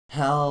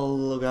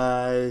Hello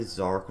guys,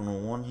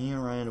 Ark101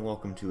 here, and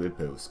welcome to a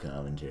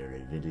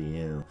post-commentary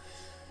video.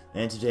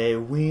 And today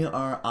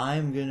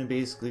I'm gonna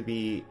basically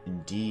be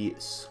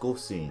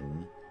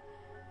discussing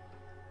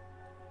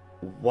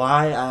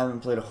why I haven't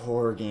played a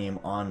horror game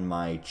on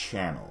my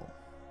channel.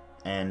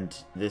 And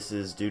this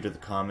is due to the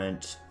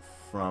comment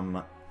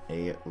from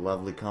a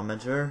lovely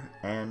commenter,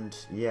 and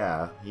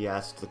yeah, he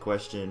asked the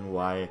question,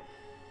 when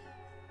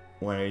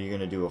are you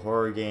gonna do a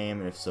horror game,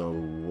 and if so,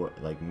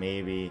 like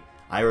maybe.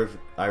 I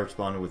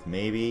responded with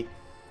maybe,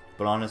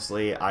 but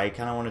honestly, I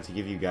kind of wanted to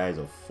give you guys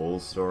a full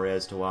story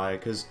as to why,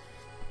 because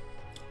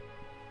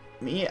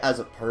me as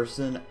a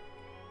person,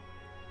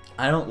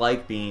 I don't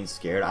like being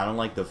scared. I don't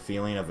like the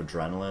feeling of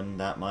adrenaline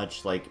that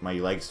much. Like, my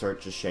legs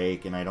start to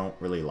shake, and I don't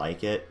really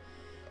like it.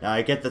 Now,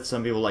 I get that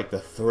some people like the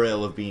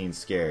thrill of being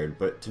scared,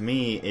 but to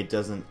me,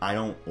 I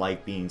don't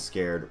like being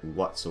scared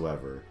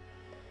whatsoever.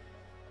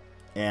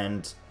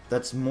 And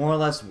that's more or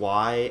less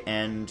why,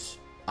 and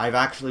I've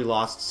actually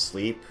lost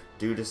sleep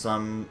due to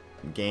some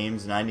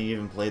games, and I didn't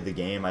even play the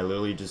game. I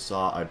literally just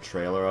saw a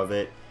trailer of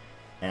it,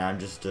 and I'm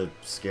just a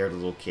scared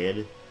little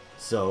kid.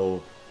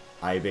 So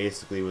I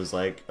basically was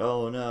like,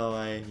 oh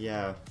no,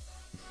 yeah.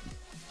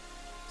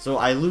 So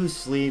I lose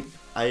sleep.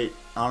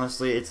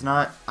 Honestly,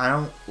 I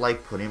don't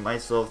like putting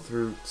myself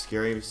through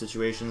scary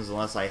situations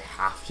unless I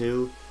have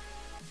to.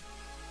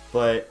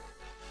 But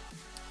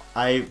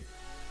I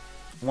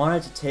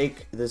wanted to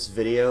take this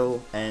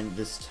video and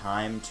this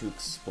time to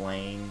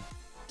explain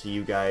to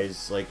you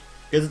guys, like,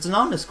 because it's an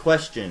honest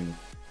question,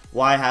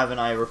 why haven't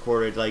I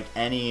recorded, like,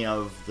 any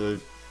of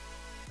the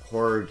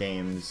horror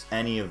games,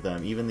 any of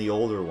them, even the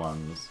older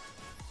ones.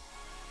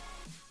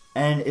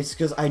 And it's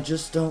because I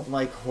just don't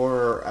like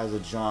horror as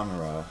a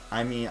genre.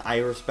 I mean, I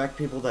respect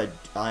people that,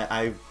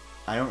 I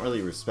don't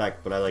really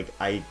respect, but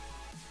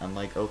I'm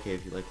like, okay,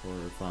 if you like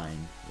horror,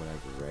 fine,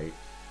 whatever, right?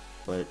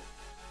 But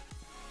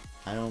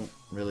I don't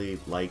really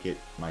like it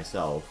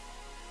myself,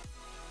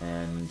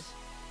 and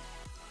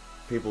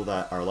people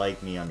that are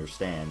like me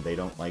understand. They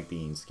don't like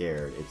being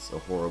scared. It's a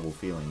horrible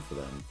feeling for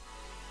them,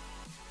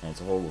 and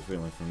it's a horrible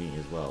feeling for me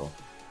as well.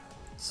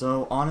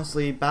 So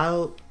honestly,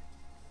 I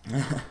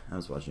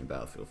was watching a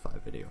Battlefield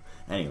 5 video.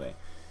 Anyway,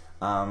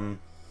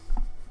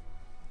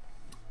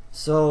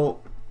 so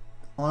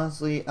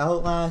honestly,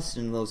 Outlast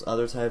and those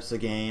other types of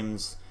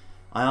games,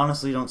 I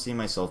honestly don't see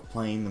myself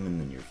playing them in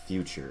the near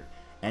future.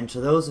 And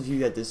to those of you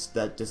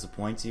that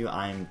disappoints you,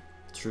 I'm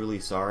truly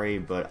sorry,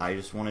 but I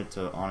just wanted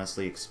to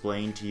honestly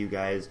explain to you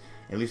guys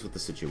at least what the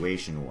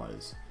situation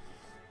was.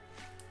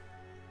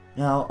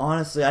 Now,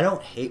 honestly, I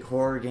don't hate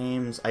horror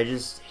games. I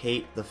just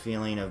hate the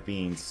feeling of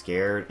being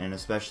scared, and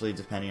especially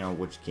depending on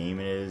which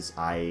game it is,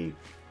 I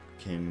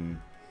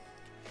can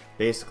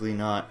basically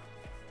not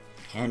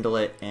handle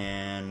it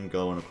and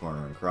go in a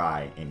corner and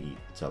cry and eat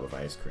a tub of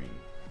ice cream.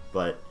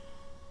 But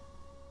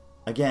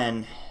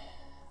again,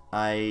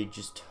 I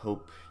just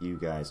hope you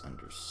guys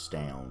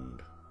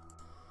understand.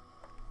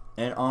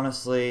 And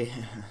honestly,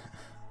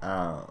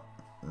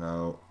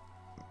 no,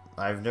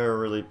 I've never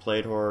really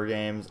played horror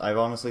games. I've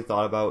honestly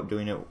thought about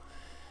doing it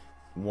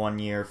one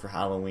year for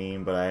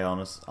Halloween, but I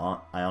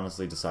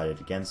honestly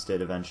decided against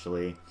it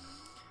eventually.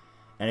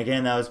 And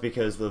again, that was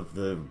because of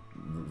the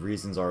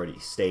reasons already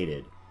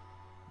stated.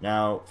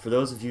 Now, for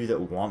those of you that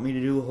want me to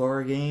do a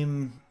horror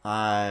game,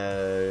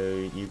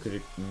 you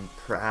could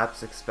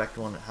perhaps expect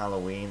one at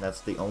Halloween.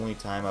 That's the only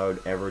time I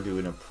would ever do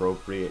an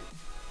appropriate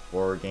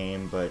horror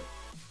game, but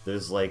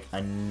there's like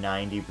a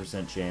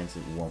 90% chance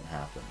it won't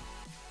happen.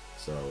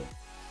 So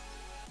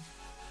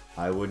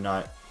I would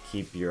not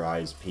keep your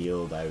eyes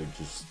peeled. I would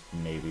just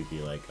maybe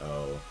be like,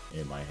 oh,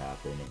 it might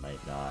happen, it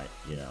might not,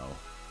 you know.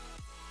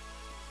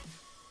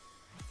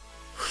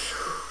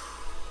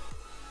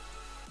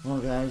 Well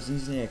guys,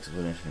 these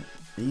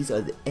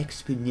are the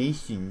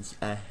explanations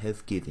I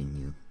have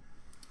given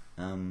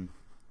you.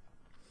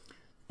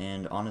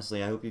 And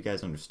honestly, I hope you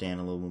guys understand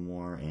a little bit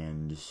more,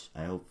 and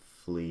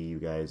hopefully you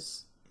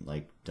guys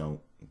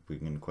we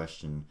can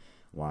question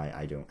why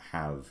I don't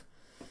have,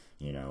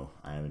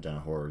 I haven't done a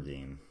horror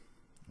game,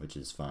 which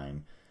is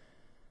fine.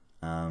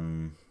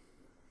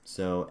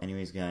 So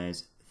anyways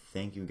guys,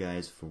 thank you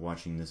guys for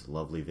watching this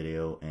lovely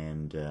video,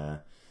 and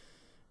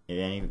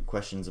any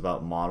questions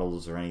about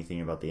models or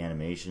anything about the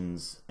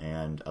animations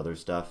and other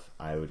stuff,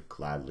 I would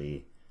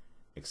gladly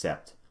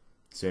accept.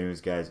 So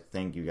anyways guys,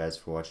 thank you guys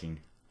for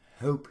watching.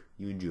 Hope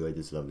you enjoyed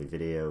this lovely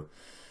video.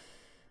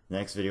 The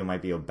next video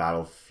might be a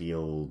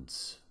Battlefield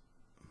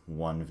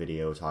 1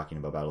 video talking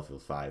about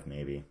Battlefield 5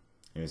 maybe.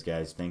 Anyways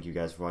guys, thank you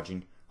guys for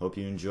watching. Hope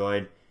you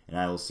enjoyed, and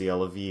I will see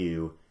all of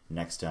you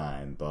next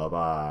time. Bye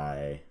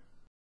bye.